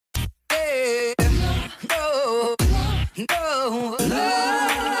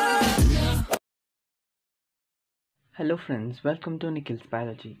Hello friends, welcome to Nikhil's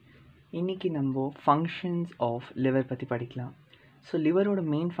Biology. இன்னைக்கு நம்ம functions of liver பற்றி படிக்கலாம். ஸோ லிவரோட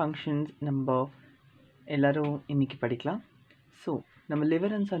மெயின் ஃபங்க்ஷன்ஸ் நம்ம எல்லோரும் இன்னைக்கு படிக்கலாம். ஸோ நம்ம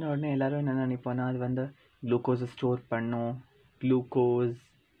லிவர்னு சொன்ன உடனே எல்லோரும் என்ன நினைப்போம்னா அது வந்து குளுக்கோஸை ஸ்டோர் பண்ணும், குளுக்கோஸ்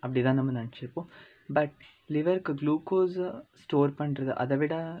அப்படி தான் நம்ம நினச்சிருப்போம். பட் லிவருக்கு குளுக்கோஸை ஸ்டோர் பண்ணுறது அதை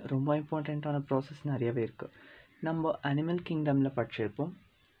விட ரொம்ப இம்பார்ட்டண்ட்டான ப்ராசஸ் நிறையவே இருக்குது. நம்ம அனிமல் கிங்டமில் படிச்சிருப்போம்.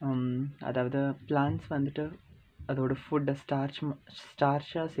 அதாவது பிளான்ட்ஸ் வந்துட்டு அதோட ஃபுட்டை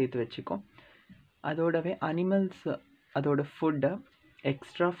ஸ்டார்ச்சாக சேர்த்து வச்சுக்கும். அதோடவே அனிமல்ஸ் அதோட ஃபுட்டை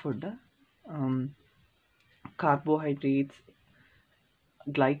எக்ஸ்ட்ரா ஃபுட்டை கார்போஹைட்ரேட்ஸ்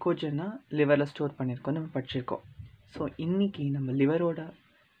கிளைக்கோஜனை லிவரில் ஸ்டோர் பண்ணியிருக்கோம் நம்ம படிச்சிருக்கோம். ஸோ இன்றைக்கி நம்ம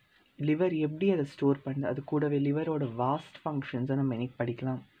லிவர் எப்படி அதை ஸ்டோர் பண்ணுது, அது கூடவே லிவரோட வாஸ்ட் ஃபங்க்ஷன்ஸை நம்ம இன்னைக்கு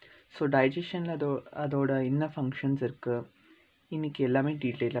படிக்கலாம். ஸோ டைஜஷனில் அதோட என்ன ஃபங்க்ஷன்ஸ் இருக்குது இன்றைக்கி எல்லாமே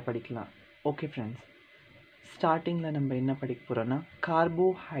டீட்டெயிலாக படிக்கலாம். ஓகே ஃப்ரெண்ட்ஸ், ஸ்டார்டிங்கில் நம்ம என்ன படிக்க போகிறோன்னா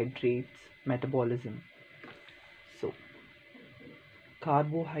carbohydrates metabolism. So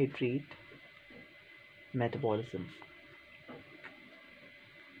carbohydrate metabolism.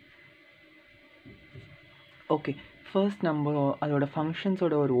 Okay, first நம்ம அதோட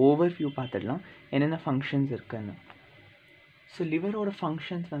ஃபங்க்ஷன்ஸோட ஒரு ஓவர்வியூ பார்த்துடலாம், என்னென்ன ஃபங்க்ஷன்ஸ் இருக்குன்னு. ஸோ லிவரோட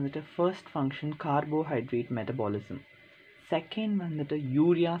ஃபங்க்ஷன்ஸ் வந்துட்டு first function carbohydrate metabolism, second வந்துட்டு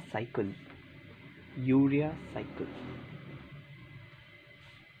யூரியா சைக்கிள்.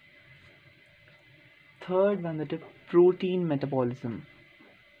 தேர்ட் வந்துட்டு ப்ரோட்டீன் மெட்டபாலிசம்.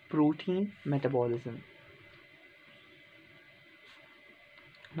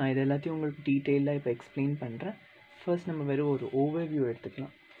 நான் இது எல்லாத்தையும் உங்களுக்கு டீட்டெயிலாக இப்போ எக்ஸ்பிளைன் பண்ணுறேன். ஃபர்ஸ்ட் நம்ம வெறும் ஒரு ஓவர்வியூ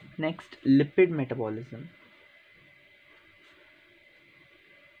எடுத்துக்கலாம். Next lipid metabolism.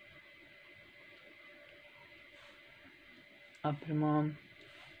 அப்புறமா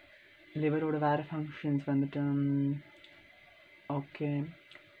லிவரோட வேறு ஃபங்க்ஷன்ஸ் வந்துட்டு ஓகே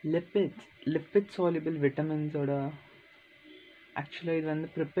லிப்பிட் சால்யுபிள் விட்டமின்ஸோட ஆக்சுவலாக இது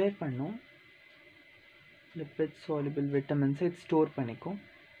வந்து ப்ரிப்பேர் பண்ணும். லிப்பிட் சால்யுபிள் விட்டமின்ஸை இது ஸ்டோர் பண்ணிக்கும்.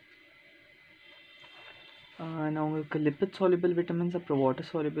 நான் உங்களுக்கு லிப்பிட் சால்யுபிள் விட்டமின்ஸ் அப்புறம்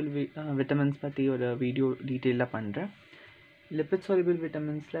வாட்டர் சால்யுபிள் விட்டமின்ஸ் பற்றி ஒரு வீடியோ டீட்டெயிலாக பண்ணுறேன். Lipid soluble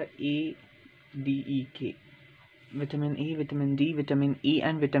விட்டமின்ஸில் ADEK, vitamin A, vitamin D, vitamin E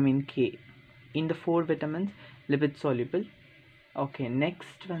and vitamin K. In the 4 vitamins, lipid soluble. Okay,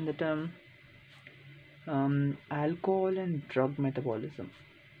 next வந்துட்டு alcohol and drug metabolism.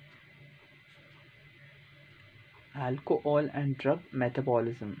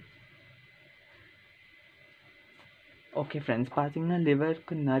 Okay friends, பார்த்தீங்கன்னா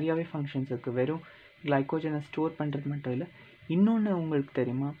லிவருக்கு நிறையாவே functions இருக்குது. வெறும் கிளைக்கோஜனை ஸ்டோர் பண்ணுறது மட்டும் இல்லை, இன்னொன்று உங்களுக்கு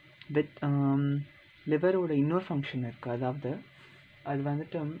தெரியுமா, லிவரோட இன்னொரு ஃபங்க்ஷன் இருக்குது. அதாவது அது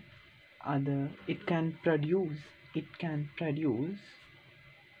வந்துட்டு அது it can produce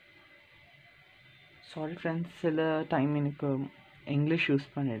sorry friends, சில டைம் எனக்கு இங்கிலீஷ் யூஸ்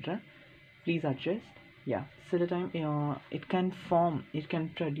பண்ணிடுறேன், ப்ளீஸ் அட்ஜஸ்ட். சில time it can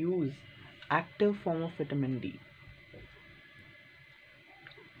produce active form of vitamin D.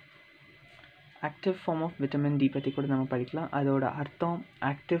 Active form of vitamin D பற்றி கூட நம்ம படிக்கலாம். அதோட அர்த்தம்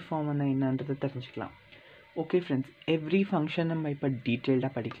ஆக்டிவ் ஃபார்ம்னா என்னன்றதை தெரிஞ்சுக்கலாம். ஓகே ஃப்ரெண்ட்ஸ், எவ்ரி ஃபங்க்ஷன் நம்ம இப்போ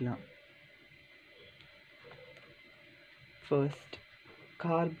டீட்டெயில்டாக படிக்கலாம். First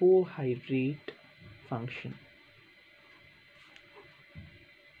carbohydrate function.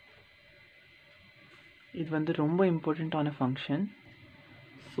 இது வந்து ரொம்ப இம்பார்ட்டண்ட்டான ஃபங்க்ஷன்.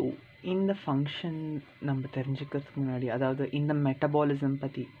 ஸோ இந்த ஃபங்க்ஷன் நம்ம தெரிஞ்சுக்கிறதுக்கு முன்னாடி, அதாவது இந்த மெட்டபாலிசம்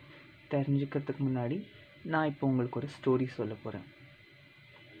பற்றி தெரிஞ்சுக்கிறதுக்கு முன்னாடி நான் இப்போ உங்களுக்கு ஒரு ஸ்டோரி சொல்ல போகிறேன்.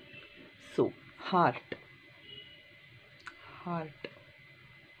 ஸோ ஹார்ட்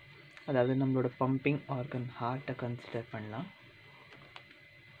அதாவது நம்மளோட பம்பிங் ஆர்கன் ஹார்ட்டை கன்சிடர் பண்ணலாம்.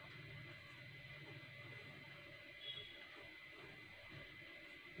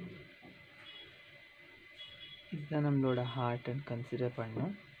 இதுதான் நம்மளோட ஹார்ட்னு கன்சிடர்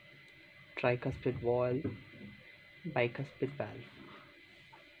பண்ணோம். Tricuspid valve, bicuspid valve.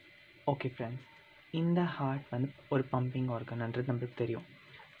 Okay friends, இந்த ஹார்ட் வந்து ஒரு பம்பிங் ஆர்கன்ன்றது நம்மளுக்கு தெரியும்.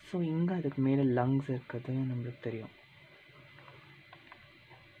 ஸோ இங்கே அதுக்கு மேலே லங்ஸ் இருக்கிறது நம்மளுக்கு தெரியும்.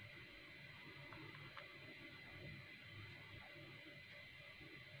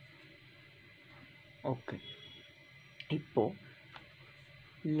 ஓகே, இப்போது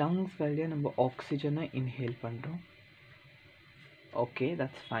லங்ஸ் வழியாக நம்ம ஆக்சிஜனை இன்ஹேல் பண்ணுறோம். Okay,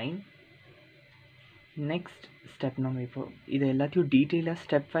 that's fine. Next step நம்ம இப்போ இதை எல்லாத்தையும் டீட்டெயிலாக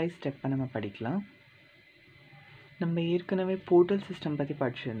ஸ்டெப் வைஸ் ஸ்டெப்பாக நம்ம படிக்கலாம். நம்ம ஏற்கனவே போர்ட்டல் சிஸ்டம் பற்றி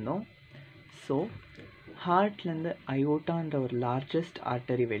படிச்சிருந்தோம். ஸோ ஹார்ட்லேருந்து அயோட்டான்ற ஒரு லார்ஜஸ்ட்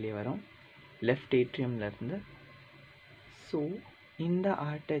ஆர்டரி வெளியே வரும் லெஃப்ட் ஏட்ரியம்லேருந்து. ஸோ இந்த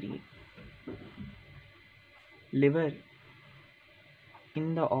ஆர்டரி லிவர்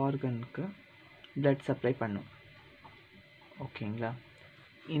இந்த ஆர்கனுக்கு பிளட் சப்ளை பண்ணும். ஓகேங்களா?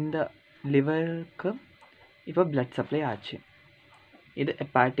 இந்த லிவருக்கு இப்போ பிளட் சப்ளை ஆச்சு. இது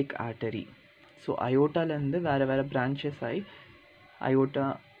ஹெப்பாட்டிக் ஆர்டரி. ஸோ அயோட்டாலேருந்து வேறு வேறு பிரான்ச்சஸ் ஆகி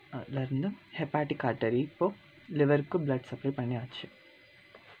அயோட்டாலேருந்து ஹெப்பாட்டிக் ஆர்டரி இப்போது லிவருக்கு பிளட் சப்ளை பண்ணியாச்சு.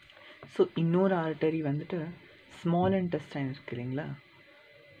 ஸோ இன்னொரு ஆர்டரி வந்துட்டு ஸ்மால் இன்டெஸ்டைன் இருக்கு இல்லைங்களா,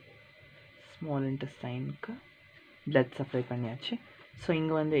 ஸ்மால் இன்டெஸ்டைனுக்கு பிளட் சப்ளை பண்ணியாச்சு. ஸோ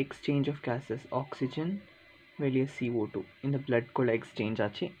இங்கே வந்து எக்ஸ்சேஞ்ச் ஆஃப் கேஸஸ், ஆக்சிஜன் வெளியே CO2 இந்த பிளட்குள்ளே எக்ஸ்சேஞ்ச்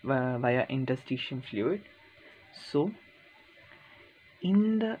ஆச்சு வயா இன்டெஸ்டிஷியம் ஃப்ளூயிட். ஸோ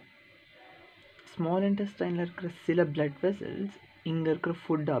இந்த ஸ்மால் இன்டெஸ்டைனில் இருக்கிற சில பிளட் வெசல்ஸ் இங்கே இருக்கிற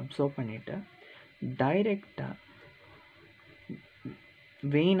ஃபுட்டை அப்சார்ப் பண்ணிவிட்டு டைரெக்டாக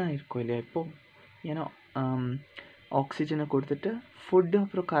வெயினாக இருக்கும் இல்லையா இப்போது, ஏன்னா ஆக்சிஜனை கொடுத்துட்டு ஃபுட்டு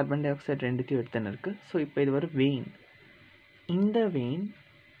அப்புறம் கார்பன் டை ஆக்சைடு ரெண்டுத்தையும் எடுத்துன்னு இருக்குது. ஸோ இப்போ இது ஒரு வெயின். இந்த வெயின்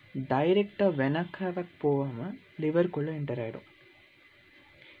டைரெக்டாக வெனக்காக போகாமல் லிவருக்குள்ளே என்டர் ஆகிடும்.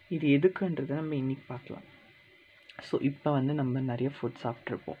 இது எதுக்குன்றதை நம்ம இன்றைக்கி பார்க்கலாம். ஸோ இப்போ வந்து நம்ம நிறைய ஃபுட்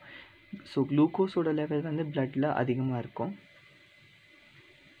சாப்பிட்ருப்போம். ஸோ குளுக்கோஸோட லெவல் வந்து பிளட்டில் அதிகமாக இருக்கும்.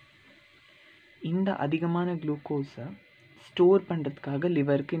 இந்த அதிகமான குளுக்கோஸை ஸ்டோர் பண்ணுறதுக்காக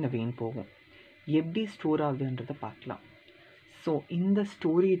லிவருக்கு இந்த வெயின் போகும். எப்படி ஸ்டோர் ஆகுதுன்றதை பார்க்கலாம். ஸோ இந்த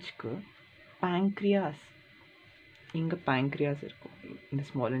ஸ்டோரேஜ்க்கு பேங்க்ரியாஸ், இங்கே பேங்க்ரியாஸ் இருக்கும். இந்த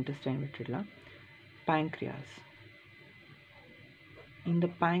ஸ்மால் இன்டெஸ்டைன் விட்டுடலாம். பேங்க்ரியாஸ், இந்த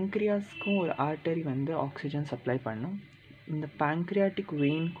பேங்க்ரியாஸ்க்கும் ஒரு ஆர்டரி வந்து ஆக்சிஜன் சப்ளை பண்ணும். இந்த பேங்க்ரியாட்டிக்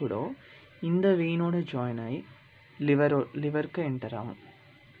வெயின் கூட இந்த வெயினோட ஜாயின் ஆகி லிவருக்கு என்டர் ஆகும்.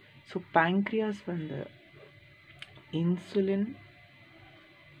 ஸோ பேங்க்ரியாஸ் வந்து இன்சுலின்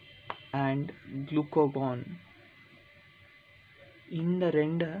அண்ட் குளுக்கோகான் இந்த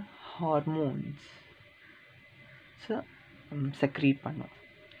ரெண்டு ஹார்மோன்ஸ் செக்ரீட் பண்ணும்.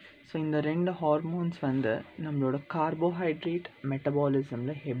 ஸோ இந்த ரெண்டு ஹார்மோன்ஸ் வந்து நம்மளோட கார்போஹைட்ரேட்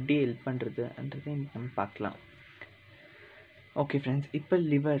மெட்டபாலிசமில் எப்படி ஹெல்ப் பண்ணுறதுன்றதை நம்ம பார்க்கலாம். ஓகே ஃப்ரெண்ட்ஸ், இப்போ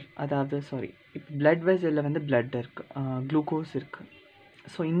லிவர் இப்போ பிளட் வெசலில் வந்து பிளட் இருக்குது, குளுக்கோஸ் இருக்குது.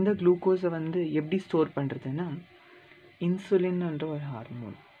 ஸோ இந்த குளுக்கோஸை வந்து எப்படி ஸ்டோர் பண்ணுறதுன்னா இன்சுலின்ன்ற ஒரு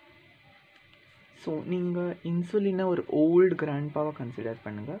ஹார்மோன். ஸோ நீங்கள் இன்சுலினை ஒரு ஓல்டு கிராண்ட்பாவை கன்சிடர்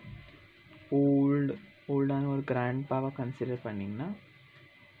பண்ணுங்கள். ஓல்டான ஒரு கிராண்ட்பாவை கன்சிடர் பண்ணிங்கன்னா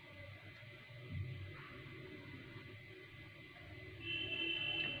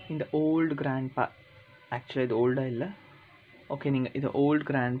இந்த ஓல்டு கிராண்ட்பா, ஆக்சுவலாக இது ஓல்டாக இல்லை, ஓகே, நீங்கள் இது ஓல்டு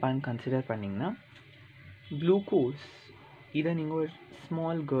கிராண்ட்பான்னு கன்சிடர் பண்ணிங்கன்னா குளுக்கோஸ் இதை நீங்கள் ஒரு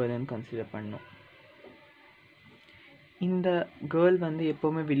ஸ்மால் கேர்ள்னு கன்சிடர் பண்ணணும். இந்த கேர்ள் வந்து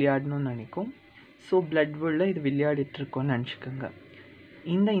எப்போவுமே விளையாடணும்னு நினைக்கும். ஸோ பிளட் உள்ள இது விளையாடிட்டுருக்கோன்னு நினச்சிக்கோங்க.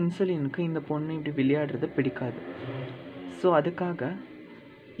 இந்த இன்சுலினுக்கு இந்த பொண்ணு இப்படி விளையாடுறது பிடிக்காது. ஸோ அதுக்காக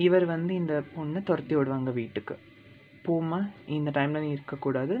இவர் வந்து இந்த பொண்ணை துரத்தி விடுவாங்க வீட்டுக்கு. போமா, இந்த டைமில் நீ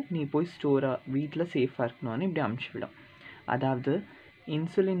இருக்கக்கூடாது, நீ போய் வீட்டில் சேஃபாக இருக்கணும்னு இப்படி அமுச்சிவிடும். அதாவது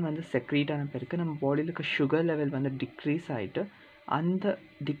இன்சுலின் வந்து செக்ரீட் ஆன பிறகு நம்ம பாடியில் இருக்க சுகர் லெவல் வந்து டிக்ரீஸ் ஆகிட்டு அந்த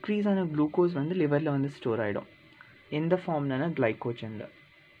டிக்ரீஸ் ஆன குளுக்கோஸ் வந்து லிவரில் வந்து ஸ்டோர் ஆகிடும். எந்த ஃபார்ம்லனா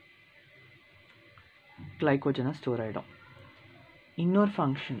கிளைக்கோஜனாக ஸ்டோர் ஆகிடும். இன்னொரு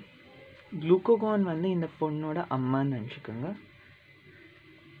ஃபங்க்ஷன், குளுக்கோகான் வந்து இந்த பொண்ணோட அம்மான்னு நினச்சிக்கோங்க.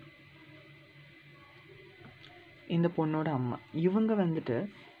 இந்த பொண்ணோட அம்மா இவங்க வந்துட்டு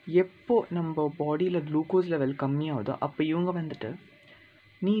எப்போ நம்ம பாடியில் குளுக்கோஸ் லெவல் கம்மியாகுதோ அப்போ இவங்க வந்துட்டு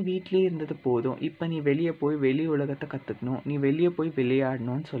நீ வீட்டிலே இருந்தது போதும், இப்போ நீ வெளியே போய் வெளி உலகத்தை கற்றுக்கணும், நீ வெளியே போய்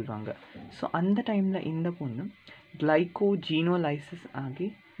விளையாடணும்னு சொல்லுவாங்க. ஸோ அந்த டைமில் இந்த பொண்ணு கிளைகோஜீனோலைசிஸ் ஆகி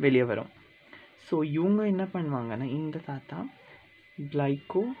வெளியே வரும். ஸோ இவங்க என்ன பண்ணுவாங்கன்னா, இந்த தாத்தா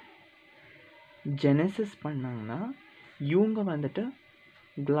கிளைகோஜெனசிஸ் பண்ணாங்கன்னா இவங்க வந்துட்டு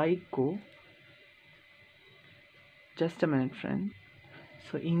just a minute friend.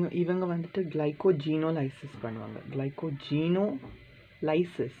 So இவங்க வந்துட்டு கிளைகோஜீனோலைசிஸ் பண்ணுவாங்க. கிளைகோஜீனோலைசிஸ்,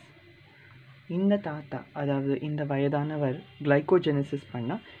 இந்த தாத்தா அதாவது இந்த வயதானவர் கிளைகோஜெனசிஸ்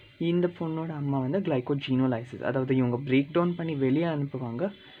பண்ணால் இந்த பொண்ணோட அம்மா வந்து கிளைகோஜீனோலைசிஸ், அதாவது இவங்க பிரேக் டவுன் பண்ணி வெளியே அனுப்புவாங்க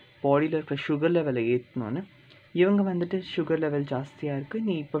பாடியில் இருக்கிற சுகர் லெவலை ஏற்றணுன்னு. இவங்க வந்துட்டு சுகர் லெவல் ஜாஸ்தியாக இருக்குது,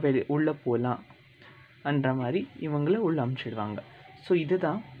 நீ இப்போ உள்ளே போகலாம் அன்ற மாதிரி இவங்கள உள்ளே அமுச்சிடுவாங்க. ஸோ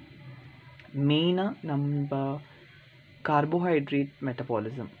இதுதான் மெயினாக நம்ம கார்போஹைட்ரேட்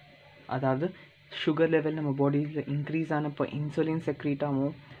மெட்டபாலிசம். அதாவது சுகர் லெவல் நம்ம பாடியில் இன்க்ரீஸ் ஆனப்போ இன்சுலின் செக்ரீட்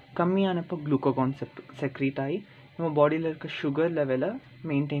ஆகும், கம்மியானப்போ குளுக்கோகான் செக்ரீட் ஆகி நம்ம பாடியில் இருக்க சுகர் லெவலை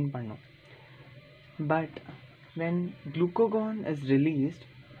மெயின்டைன் பண்ணும். But when glucagon is released,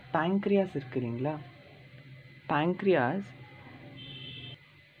 pancreas இருக்குறீங்களா, pancreas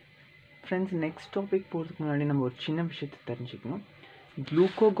friends next topic போகிறதுக்கு முன்னாடி நம்ம ஒரு சின்ன விஷயத்தை தெரிஞ்சுக்கணும்.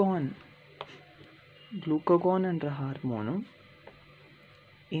 குளுக்கோகான் என்ற ஹார்மோனும்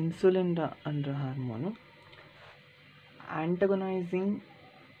இன்சுலின் என்ற ஹார்மோனும் ஆன்டகனைசிங்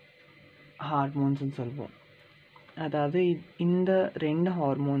ஹார்மோன்ஸ்னு சொல்லுவோம். அதாவது இந்த ரெண்டு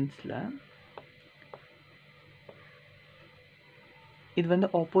ஹார்மோன்ஸில் இது வந்து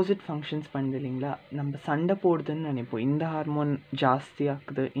ஆப்போசிட் ஃபங்க்ஷன்ஸ் பண்ணுது இல்லைங்களா. நம்ம சண்டை போடுதுன்னு நினைப்போம், இந்த ஹார்மோன்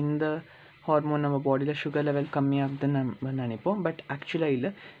ஜாஸ்தியாகுது, இந்த ஹார்மோன் நம்ம பாடியில் சுகர் லெவல் கம்மியாகுதுன்னு நம்ம நினைப்போம். பட் ஆக்சுவலாக இல்லை,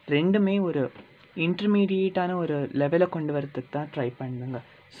 ரெண்டுமே ஒரு இன்டர்மீடியேட்டான ஒரு லெவலை கொண்டு வரதுக்கு தான் ட்ரை பண்ணுங்க.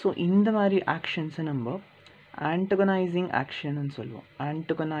 ஸோ இந்த மாதிரி ஆக்ஷன்ஸை நம்ம ஆன்டகனைசிங் ஆக்ஷன்னு சொல்லுவோம்.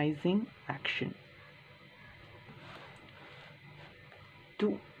 ஆன்டகனைசிங் ஆக்ஷன்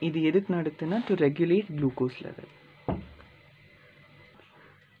இது எதுக்கு நடக்குதுன்னா to regulate glucose level,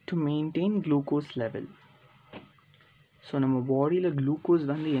 to maintain glucose level. So நம்ம பாடியில் குளுக்கோஸ்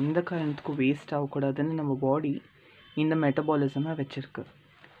வந்து எந்த காரணத்துக்கும் வேஸ்ட் ஆகக்கூடாதுன்னு நம்ம பாடி இந்த மெட்டபாலிசமாக வச்சுருக்கு.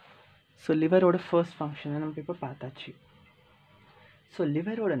 ஸோ லிவரோட ஃபர்ஸ்ட் ஃபங்க்ஷனை நம்ம இப்போ பார்த்தாச்சு. ஸோ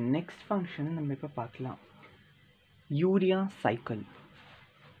லிவரோட நெக்ஸ்ட் ஃபங்க்ஷனை நம்ம இப்போ பார்க்கலாம். Urea cycle.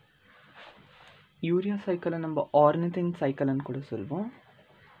 யூரியா சைக்கிளை நம்ம ஆர்னிதின் சைக்கிள்னு கூட சொல்லுவோம்.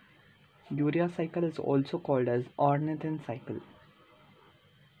 Urea cycle is also called as ornithine cycle.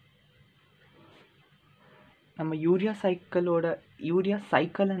 நம்ம யூரியா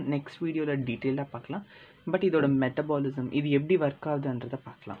சைக்கிளை நெக்ஸ்ட் வீடியோவில் டீட்டெயிலாக பார்க்கலாம். பட் இதோட மெட்டபாலிசம் இது எப்படி ஒர்க் ஆகுதுன்றதை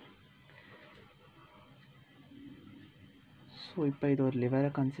பார்க்கலாம். ஸோ இப்போ இது ஒரு லிவரை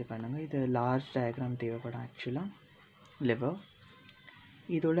கன்சிடர் பண்ணுங்க. இது லார்ஜ் டயக்ராம் தேவைப்படும் ஆக்சுவலாக. லிவர்,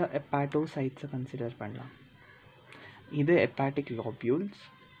 இதோட ஹெப்பாட்டோசைட்ஸை கன்சிடர் பண்ணலாம். இது ஹெப்பாட்டிக் லாப்யூல்ஸ்,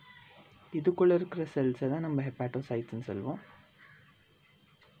 இதுக்குள்ளே இருக்கிற செல்ஸை தான் நம்ம ஹெப்பாட்டோசைட்ஸ்ன்னு சொல்லுவோம்.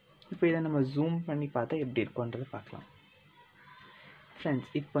 இப்போ இதை நம்ம ஜூம் பண்ணி பார்த்தா எப்படி இருக்குன்றதை பார்க்கலாம். ஃப்ரெண்ட்ஸ்,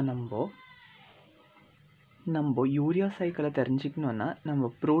 இப்போ நம்ம யூரியா சைக்கிளை தெரிஞ்சுக்கணுன்னா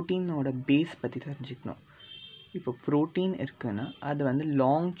நம்ம ப்ரோட்டீனோட பேஸ் பற்றி தெரிஞ்சுக்கணும். இப்போ ப்ரோட்டீன் இருக்குன்னா அது வந்து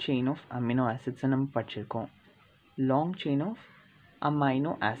லாங் செயின் ஆஃப் அமினோ ஆசிட்ஸை நம்ம படிச்சிருக்கோம். Long chain of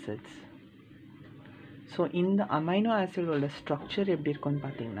amino acids. So இந்த அமைனோ ஆசிடோட ஸ்ட்ரக்சர் எப்படி இருக்கும்னு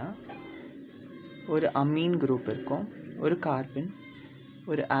பார்த்தீங்கன்னா, ஒரு அமீன் குரூப் இருக்கும், ஒரு கார்பன்,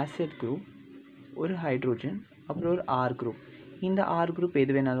 ஒரு ஆசிட் குரூப், ஒரு ஹைட்ரோஜன், அப்புறம் ஒரு ஆர் குரூப். இந்த ஆர் குரூப்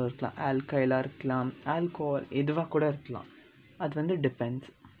எது வேணாலும் இருக்கலாம், ஆல்கைலாக இருக்கலாம், ஆல்கோஹால் எதுவாக கூட இருக்கலாம், அது வந்து டிபெண்ட்ஸ்.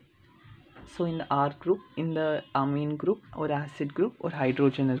 ஸோ இந்த ஆர் குரூப், இந்த அமீன் குரூப், ஒரு ஆசிட் குரூப், ஒரு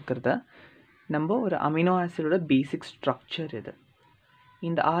ஹைட்ரோஜன் இருக்கிறத நம்ம ஒரு அமினோ ஆசிடோட பேசிக் ஸ்ட்ரக்சர் இது.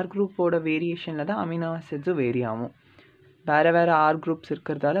 இந்த ஆர் குரூப்போட வேரியேஷனில் தான் அமினோ ஆசிட்ஸும் வேரி ஆகும். வேறு வேறு ஆர் குரூப்ஸ்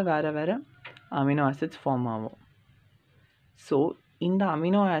இருக்கிறதால வேறு வேறு அமினோ ஆசிட்ஸ் ஃபார்ம் ஆகும். ஸோ இந்த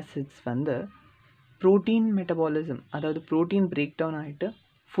அமினோ ஆசிட்ஸ் வந்து ப்ரோட்டீன் மெட்டபாலிசம், அதாவது ப்ரோட்டீன் பிரேக் டவுன் ஆகிட்டு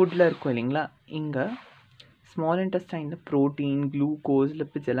ஃபுட்டில் இருக்கும் இல்லைங்களா. இங்கே ஸ்மால் இன்டெஸ்டைனில் ப்ரோட்டீன், குளுக்கோஸ்,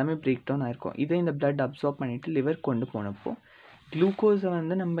 லிப்பிட்ஸ் எல்லாமே பிரேக் டவுன் ஆகிருக்கும். இதை இந்த பிளட் அப்சார்ப் பண்ணிவிட்டு லிவர் கொண்டு போனப்போ குளுக்கோஸை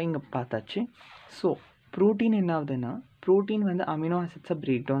வந்து நம்ம இங்கே பார்த்தாச்சு. ஸோ ப்ரோட்டீன் என்ன ஆகுதுன்னா, ப்ரோட்டீன் வந்து அமினோ ஆசிட்ஸை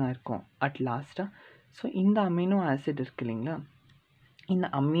பிரேக் டவுன் ஆகிருக்கும் அட் லாஸ்ட்டாக. ஸோ இந்த அமினோ ஆசிட் இருக்குது இல்லைங்களா, இந்த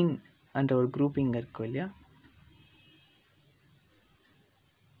அமீன் என்ற ஒரு குரூப் இங்கே இருக்கும் இல்லையா,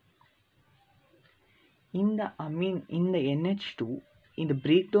 இந்த அமீன், இந்த NH2 இது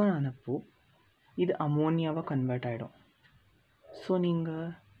பிரேக் டவுன் ஆனப்போ இது அமோனியாவாக கன்வெர்ட் ஆகிடும். ஸோ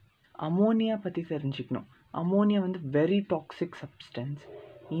நீங்கள் அமோனியா பற்றி தெரிஞ்சுக்கணும். அமோனியா வந்து வெரி டாக்ஸிக் சப்ஸ்டன்ஸ்.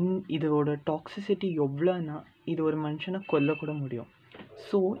 இதோட டாக்ஸிசிட்டி எவ்வளோன்னா இது ஒரு மனுஷனை கொல்லக்கூட முடியும்.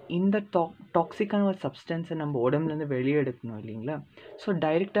 ஸோ இந்த டாக்ஸிக்கான ஒரு சப்ஸ்டன்ஸை நம்ம உடம்புலேருந்து வெளியே எடுக்கணும் இல்லைங்களா. ஸோ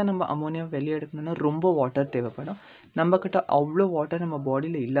டைரெக்டாக நம்ம அமோனியா வெளியே எடுக்கணும்னா ரொம்ப வாட்டர் தேவைப்படும். நம்மக்கிட்ட அவ்வளோ வாட்டர் நம்ம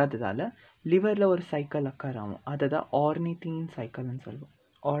பாடியில் இல்லாததால் லிவரில் ஒரு சைக்கிள் அக்கர் ஆகும். அதை தான் ஆர்னிதின் சைக்கிள்னு சொல்லுவோம்,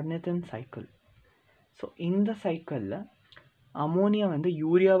 ஆர்னிதின் சைக்கிள். ஸோ இந்த சைக்கிளில் அமோனியா வந்து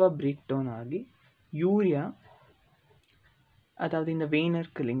யூரியாவாக பிரேக் டவுன் ஆகி, யூரியா அதாவது இந்த வெயின்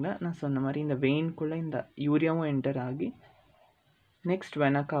இருக்குது இல்லைங்களா, நான் சொன்ன மாதிரி இந்த வெயின்குள்ளே இந்த யூரியாவும் என்டர் ஆகி நெக்ஸ்ட்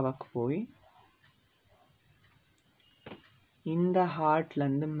வெனக்காவாக்கு போய் இந்த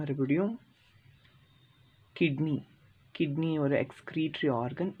ஹார்ட்லேருந்து மறுபடியும் கிட்னி ஒரு எக்ஸ்க்ரீட்ரி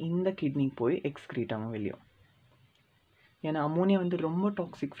ஆர்கன், இந்த கிட்னி போய் எக்ஸ்க்ரீட் ஆகும் வெளியும். ஏன்னா அமோனியா வந்து ரொம்ப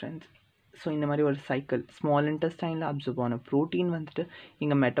டாக்ஸிக் ஃப்ரெண்ட்ஸ். ஸோ இந்த மாதிரி ஒரு சைக்கிள் ஸ்மால் இன்டெஸ்டைனில் அப்சர்வ் ஆன ப்ரோட்டீன் வந்துட்டு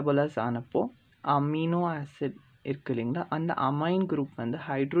இங்கே மெட்டபாலைஸ் ஆனப்போ அமினோ ஆசிட் இருக்குது இல்லைங்களா, அந்த அமைன் குரூப் வந்து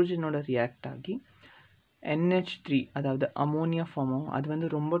ஹைட்ரோஜனோட ரியாக்ட் ஆகி NH3 அதாவது அமோனியா ஃபார்ம் ஆகும். அது வந்து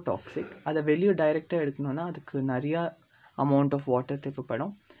ரொம்ப டாக்ஸிக். அதை வெளியே டைரெக்டாக எடுக்கணுன்னா அதுக்கு நிறையா அமௌண்ட் ஆஃப் வாட்டர்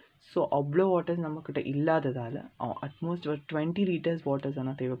தேவைப்படும். ஸோ அவ்வளோ வாட்டர்ஸ் நம்மக்கிட்ட இல்லாததால் அட்மோஸ்ட் ஒரு 20 liters வாட்டர்ஸ்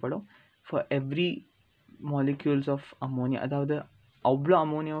ஆனால் தேவைப்படும் for every molecules of ammonia, அதாவது அவ்வளோ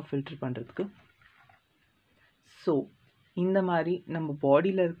அமோனியாவை ஃபில்டர் பண்ணுறதுக்கு. ஸோ இந்த மாதிரி நம்ம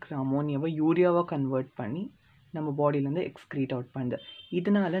பாடியில் இருக்கிற அமோனியாவை யூரியாவாக கன்வெர்ட் பண்ணி நம்ம பாடியிலேருந்து எக்ஸ்க்ரீட் அவுட் பண்ணுது.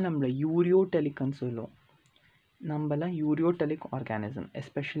 இதனால நம்மளை யூரியோடெலிக்னு சொல்லுவோம். நம்மலாம் ureotelic organism,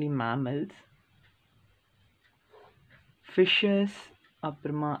 especially mammals, fishes,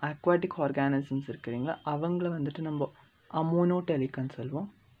 அப்புறமா அக்வாட்டிக் ஆர்கானிசம்ஸ் இருக்குறீங்களா, அவங்கள வந்துட்டு நம்ம அமோனோடெலிக்னு சொல்லுவோம்.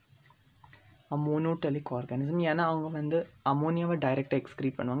 அமோனோடெலிக் ஆர்கானிசம், ஏன்னா அவங்க வந்து அமோனியாவை டைரெக்டாக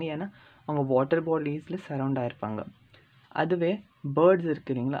எக்ஸ்க்ரீட் பண்ணுவாங்க, ஏன்னா அவங்க வாட்டர் பாடிஸில் சரௌண்ட் ஆகிருப்பாங்க. அதுவே பேர்ட்ஸ்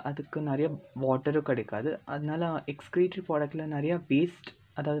இருக்குறீங்களா, அதுக்கு நிறைய வாட்டரும் கிடைக்காது. அதனால எக்ஸ்க்ரீட்டரி ப்ராடக்டில் நிறையா வேஸ்ட்,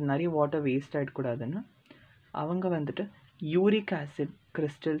 அதாவது நிறைய வாட்டர் வேஸ்ட் ஆகிடக்கூடாதுன்னு அவங்க வந்துட்டு யூரிக் ஆசிட்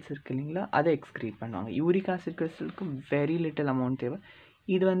கிறிஸ்டல்ஸ் இருக்கு இல்லைங்களா, அதை எக்ஸ்க்ரீட் பண்ணுவாங்க. Uric acid கிறிஸ்டலுக்கு very little amount தேவை.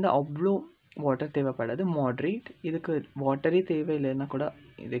 இது வந்து அவ்வளோ வாட்டர் தேவைப்படாது, மாட்ரேட். இதுக்கு வாட்டரே தேவையில்லைன்னா கூட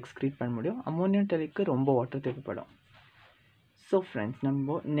இது எக்ஸ்க்ரீட் பண்ண முடியும். அமோனியோடெலிக்கு ரொம்ப வாட்டர் தேவைப்படும். ஸோ ஃப்ரெண்ட்ஸ்,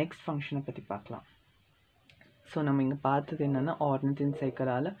 நம்ம நெக்ஸ்ட் ஃபங்க்ஷனை பற்றி பார்க்கலாம். ஸோ நம்ம இங்கே பார்த்தது என்னென்னா, ஆர்னித்தின்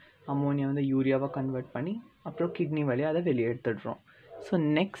சைக்கிளால் அமோனியா வந்து யூரியாவாக கன்வெர்ட் பண்ணி அப்புறம் கிட்னி வழியாக அதை வெளியே எடுத்துடுறோம். ஸோ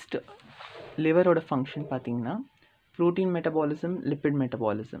நெக்ஸ்ட் லிவரோட ஃபங்க்ஷன் பார்த்திங்கன்னா protein metabolism, lipid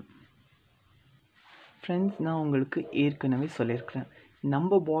metabolism. Friends, நான் உங்களுக்கு ஏற்கனவே சொல்லியிருக்கிறேன்,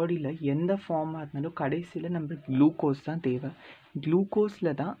 நம்ம பாடியில் எந்த ஃபார்மாக இருந்தாலும் கடைசியில் நம்மளுக்கு குளுக்கோஸ் தான் தேவை.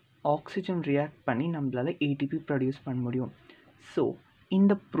 குளுக்கோஸில் தான் ஆக்சிஜன் ரியாக்ட் பண்ணி நம்மளால் ஏடிபி ப்ரொடியூஸ் பண்ண முடியும். ஸோ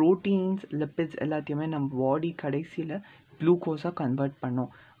இந்த ப்ரோட்டீன்ஸ், லிப்பிட்ஸ் எல்லாத்தையுமே நம்ம பாடி கடைசியில் குளுக்கோஸாக கன்வெர்ட் பண்ணோம்.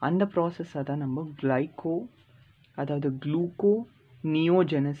 அந்த ப்ராசஸை தான் நம்ம குளூக்கோ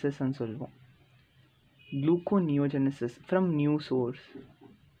நியோஜெனசிஸ்ன்னு சொல்லுவோம். குளூக்கோ நியோஜெனசிஸ் ஃப்ரம் நியூ சோர்ஸ்.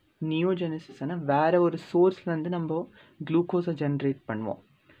 நியோஜெனசிஸ்னால் வேறு ஒரு சோர்ஸ்லேருந்து நம்ம குளுக்கோஸை ஜென்ரேட் பண்ணுவோம்.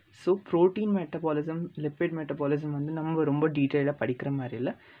 So protein metabolism, lipid metabolism வந்து நம்ம ரொம்ப டீட்டெயிலாக படிக்கிற மாதிரி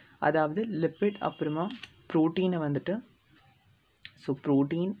இல்லை. அதாவது லிப்பிட் அப்புறமா ப்ரோட்டீனை வந்துட்டு, ஸோ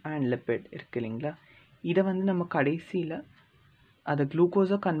ப்ரோட்டீன் அண்ட் லிப்பிட் இருக்கு இல்லைங்களா, இதை வந்து நம்ம கடைசியில் அதை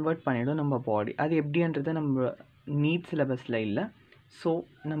குளுக்கோஸாக கன்வெர்ட் பண்ணிவிடும் நம்ம பாடி. அது எப்படின்றது நம்ம நீட் சிலபஸில் இல்லை. ஸோ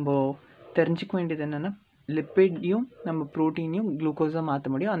நம்ம தெரிஞ்சிக்க வேண்டியது என்னென்னா, லிப்பிடையும் நம்ம ப்ரோட்டீனையும் குளுக்கோஸாக மாற்ற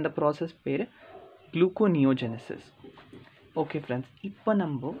முடியும். அந்த ப்ராசஸ் பேர் குளூக்கோ நியோஜெனசிஸ். ஓகே ஃப்ரெண்ட்ஸ், இப்போ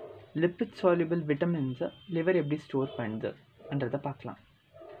நம்ம லிப்பிட் சால்யூபிள் விட்டமின்ஸை லிவர் எப்படி ஸ்டோர் பண்ணுதுன்றதை பார்க்கலாம்.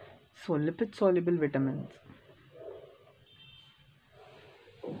 So lipid soluble vitamins,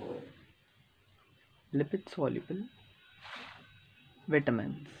 lipid soluble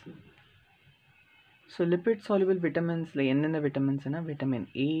vitamins. So lipid soluble விட்டமின்ஸில் என்னென்ன விட்டமின்ஸ்னால் vitamin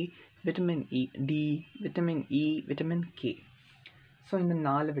A, vitamin E, D, vitamin E, vitamin K. So இந்த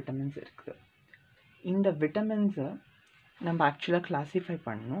 4 விட்டமின்ஸ் இருக்குது. இந்த விட்டமின்ஸை நம்ம ஆக்சுவலாக கிளாஸிஃபை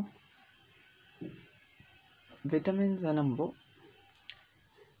பண்ணணும். விட்டமின்ஸை நம்ம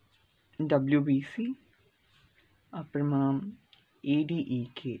டபிள்யூபிசி அப்புறமா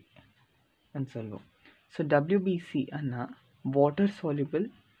ஏடிஇகே சொல்லுவோம். ஸோ டபிள்யூபிசி ஆனால் வாட்டர் சால்யூபிள்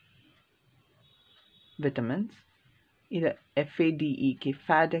விட்டமின்ஸ். இதை எஃப்ஏடிஇகே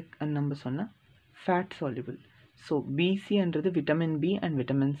ஃபேடக் நம்ம சொன்னால் fat soluble. So பிசின்றது vitamin B and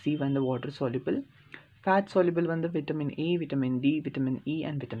vitamin C வந்து வாட்டர் சால்யூபிள். ஃபேட் சால்யூபிள் வந்து vitamin A, vitamin D, vitamin E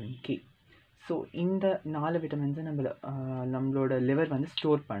and vitamin K. So இந்த 4 விட்டமின்ஸை நம்மளோட லிவர் வந்து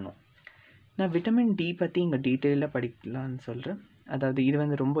ஸ்டோர் பண்ணும். நான் விட்டமின் டி பற்றி இங்கே டீட்டெயிலாக படிக்கலான்னு சொல்கிறேன். அதாவது இது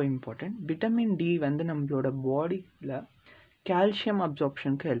வந்து ரொம்ப இம்பார்ட்டண்ட். விட்டமின் டி வந்து நம்மளோட பாடியில் கால்சியம்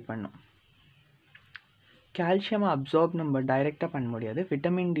அப்சார்ப்ஷனுக்கு ஹெல்ப் பண்ணும். கால்சியம் அப்சார்ப் நம்ம டைரெக்டாக பண்ண முடியாது,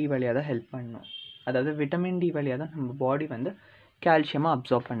 விட்டமின் டி வழியாக தான் ஹெல்ப் பண்ணணும். அதாவது விட்டமின் டி வழியாக தான் நம்ம பாடி வந்து கால்சியமை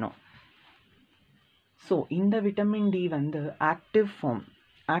அப்சார்ப் பண்ணும். ஸோ இந்த விட்டமின் டி வந்து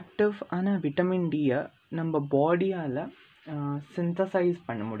ஆக்டிவ் ஆன விட்டமின் டியை நம்ம பாடியால் சிந்தசைஸ்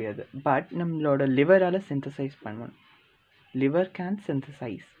பண்ண முடியாது, பட் நம்மளோட லிவரால் சிந்தசைஸ் பண்ணணும். Liver can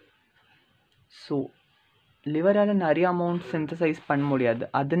synthesise. ஸோ லிவரால் நிறைய அமௌண்ட் சிந்தசைஸ் பண்ண முடியாது.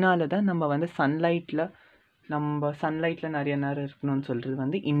 அதனால தான் நம்ம வந்து சன்லைட்டில் நிறைய நேரம் இருக்கணும்னு சொல்கிறது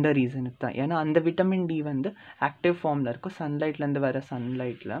வந்து இந்த ரீசனுக்கு தான். ஏன்னா அந்த விட்டமின் டி வந்து ஆக்டிவ் ஃபார்மில் இருக்கும். சன்லேருந்து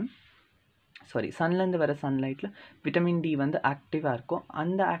வர சன்லைட்டில் விட்டமின் டி வந்து ஆக்டிவாக இருக்கும்.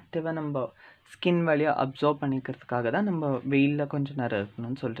 அந்த ஆக்டிவாக நம்ம ஸ்கின் வழியாக அப்சார்ப் பண்ணிக்கிறதுக்காக தான் நம்ம வெயிலில் கொஞ்சம் நேரம்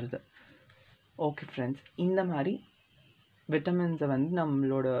இருக்கணும்னு சொல்கிறது. ஓகே ஃப்ரெண்ட்ஸ், இந்த மாதிரி விட்டமின்ஸை வந்து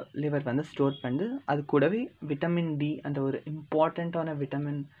நம்மளோட லிவர் வந்து ஸ்டோர் பண்ணுது. அது கூடவே விட்டமின் டி அந்த ஒரு இம்பார்ட்டண்ட்டான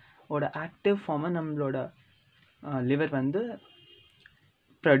விட்டமினோட ஆக்டிவ் ஃபார்மை நம்மளோட லிவர் வந்து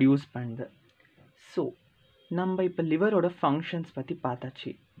ப்ரொடியூஸ் பண்ணுது. ஸோ நம்ம இப்போ லிவரோட ஃபங்க்ஷன்ஸ் பற்றி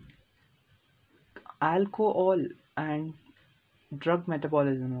பார்த்தாச்சு. ஆல்கோஹால் அண்ட் ட்ரக்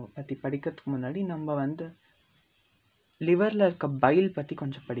மெட்டபாலிசம் பற்றி படிக்கிறதுக்கு முன்னாடி நம்ம வந்து லிவரில் இருக்க பைல் பற்றி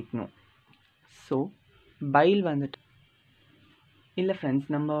கொஞ்சம் படிக்கணும். ஸோ பைல் வந்துட்டு இல்லை ஃப்ரெண்ட்ஸ்,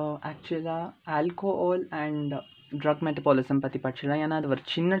 நம்ம ஆக்சுவலாக ஆல்கோஹால் அண்ட் ட்ரக் மெட்டபாலிசம் பற்றி படிச்சிடலாம். ஏன்னா அது ஒரு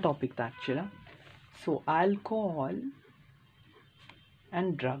சின்ன டாபிக் தான் ஆக்சுவலாக. So alcohol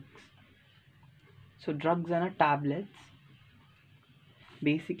and drugs. So drugs ஆனால் டேப்லெட்ஸ்,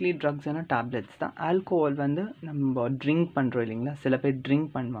 பேசிக்லி ட்ரக்ஸ் ஆனால் டேப்லெட்ஸ் தான். ஆல்கோஹால் வந்து நம்ம ட்ரிங்க் பண்ணுறோம் இல்லைங்களா, சில பேர் ட்ரிங்க்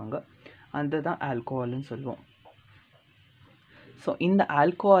பண்ணுவாங்க, அதுதான் ஆல்கோஹால்னு சொல்லுவோம். ஸோ இந்த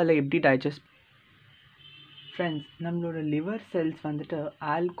ஆல்கோஹாலை எப்படி டைஜஸ்ட் ஃப்ரெண்ட்ஸ், நம்மளோட லிவர் செல்ஸ் வந்துட்டு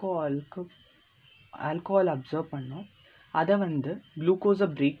ஆல்கோஹால் அப்சர்வ் பண்ணோம், அதை வந்து குளுக்கோஸை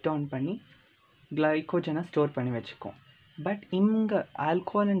பிரேக் டவுன் பண்ணி கிளைக்கோஜனை ஸ்டோர் பண்ணி வச்சுக்கோம். பட் இங்கே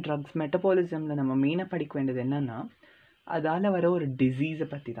ஆல்கோஹால் அண்ட் ட்ரக்ஸ் மெட்டபாலிசமில் நம்ம மெயினாக படிக்க வேண்டியது என்னென்னா, அதால் வர ஒரு டிசீஸை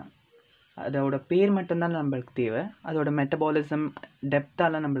பற்றி தான். அதோட பேர் மட்டும்தான் நம்மளுக்கு தேவை, அதோட மெட்டபாலிசம்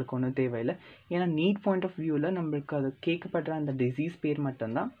டெப்த்தால் நம்மளுக்கு ஒன்றும் தேவையில்லை. ஏன்னா நீட் பாயிண்ட் ஆஃப் வியூவில் நம்மளுக்கு அது கேட்கப்படுற அந்த டிசீஸ் பேர்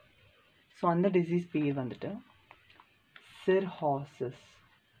மட்டும்தான். ஸோ அந்த டிசீஸ் பேர் வந்துட்டு சிர்ஹோசிஸ்.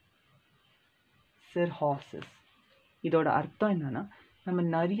 இதோட அர்த்தம் என்னென்னா,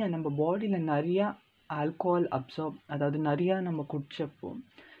 நம்ம பாடியில் நிறையா ஆல்கோஹால் அப்சார்ப், அதாவது நிறையா நம்ம குடிச்சப்போ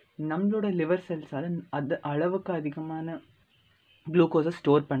நம்மளோட லிவர் செல்ஸால் அது அளவுக்கு அதிகமான குளுக்கோஸை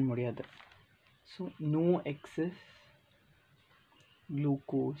ஸ்டோர் பண்ண முடியாது. So no excess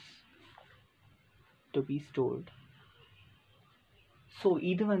glucose to be stored. So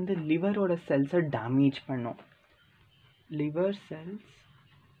இது வந்து லிவரோட செல்ஸை டேமேஜ் பண்ணும். Liver cells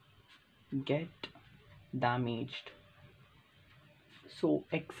get damaged. So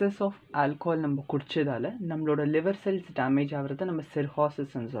excess of alcohol நம்ம குடிச்சதால் நம்மளோட லிவர் செல்ஸ் டேமேஜ் ஆகிறத நம்ம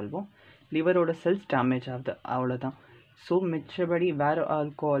சிர்ஹோசிஸ்ன்னு சொல்வோம். லிவரோட செல்ஸ் டேமேஜ் ஆகுது, அவ்வளோதான். ஸோ மிச்சபடி வேறு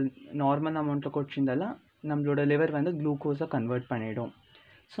ஆல்கோஹால் நார்மல் அமௌண்ட்டில் குடிச்சிருந்தாலும் நம்மளோட லிவர் வந்து குளுக்கோஸை கன்வெர்ட் பண்ணிடும்.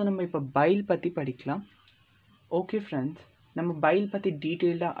 ஸோ நம்ம இப்போ பைல் பற்றி படிக்கலாம். ஓகே ஃப்ரெண்ட்ஸ், நம்ம பைல் பற்றி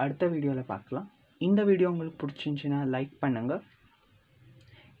டீட்டெயிலாக அடுத்த வீடியோவில் பார்க்கலாம். இந்த வீடியோ உங்களுக்கு பிடிச்சிருந்துச்சின்னா லைக் பண்ணுங்கள்.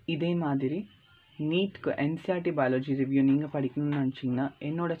 இதே மாதிரி நீட்க்கு என்சிஆர்டி பயாலஜி ரிவ்யூ நீங்கள் படிக்கணும்னு நினச்சிங்கன்னா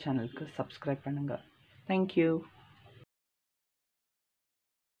என்னோடய சேனலுக்கு சப்ஸ்கிரைப் பண்ணுங்கள். தேங்க்யூ.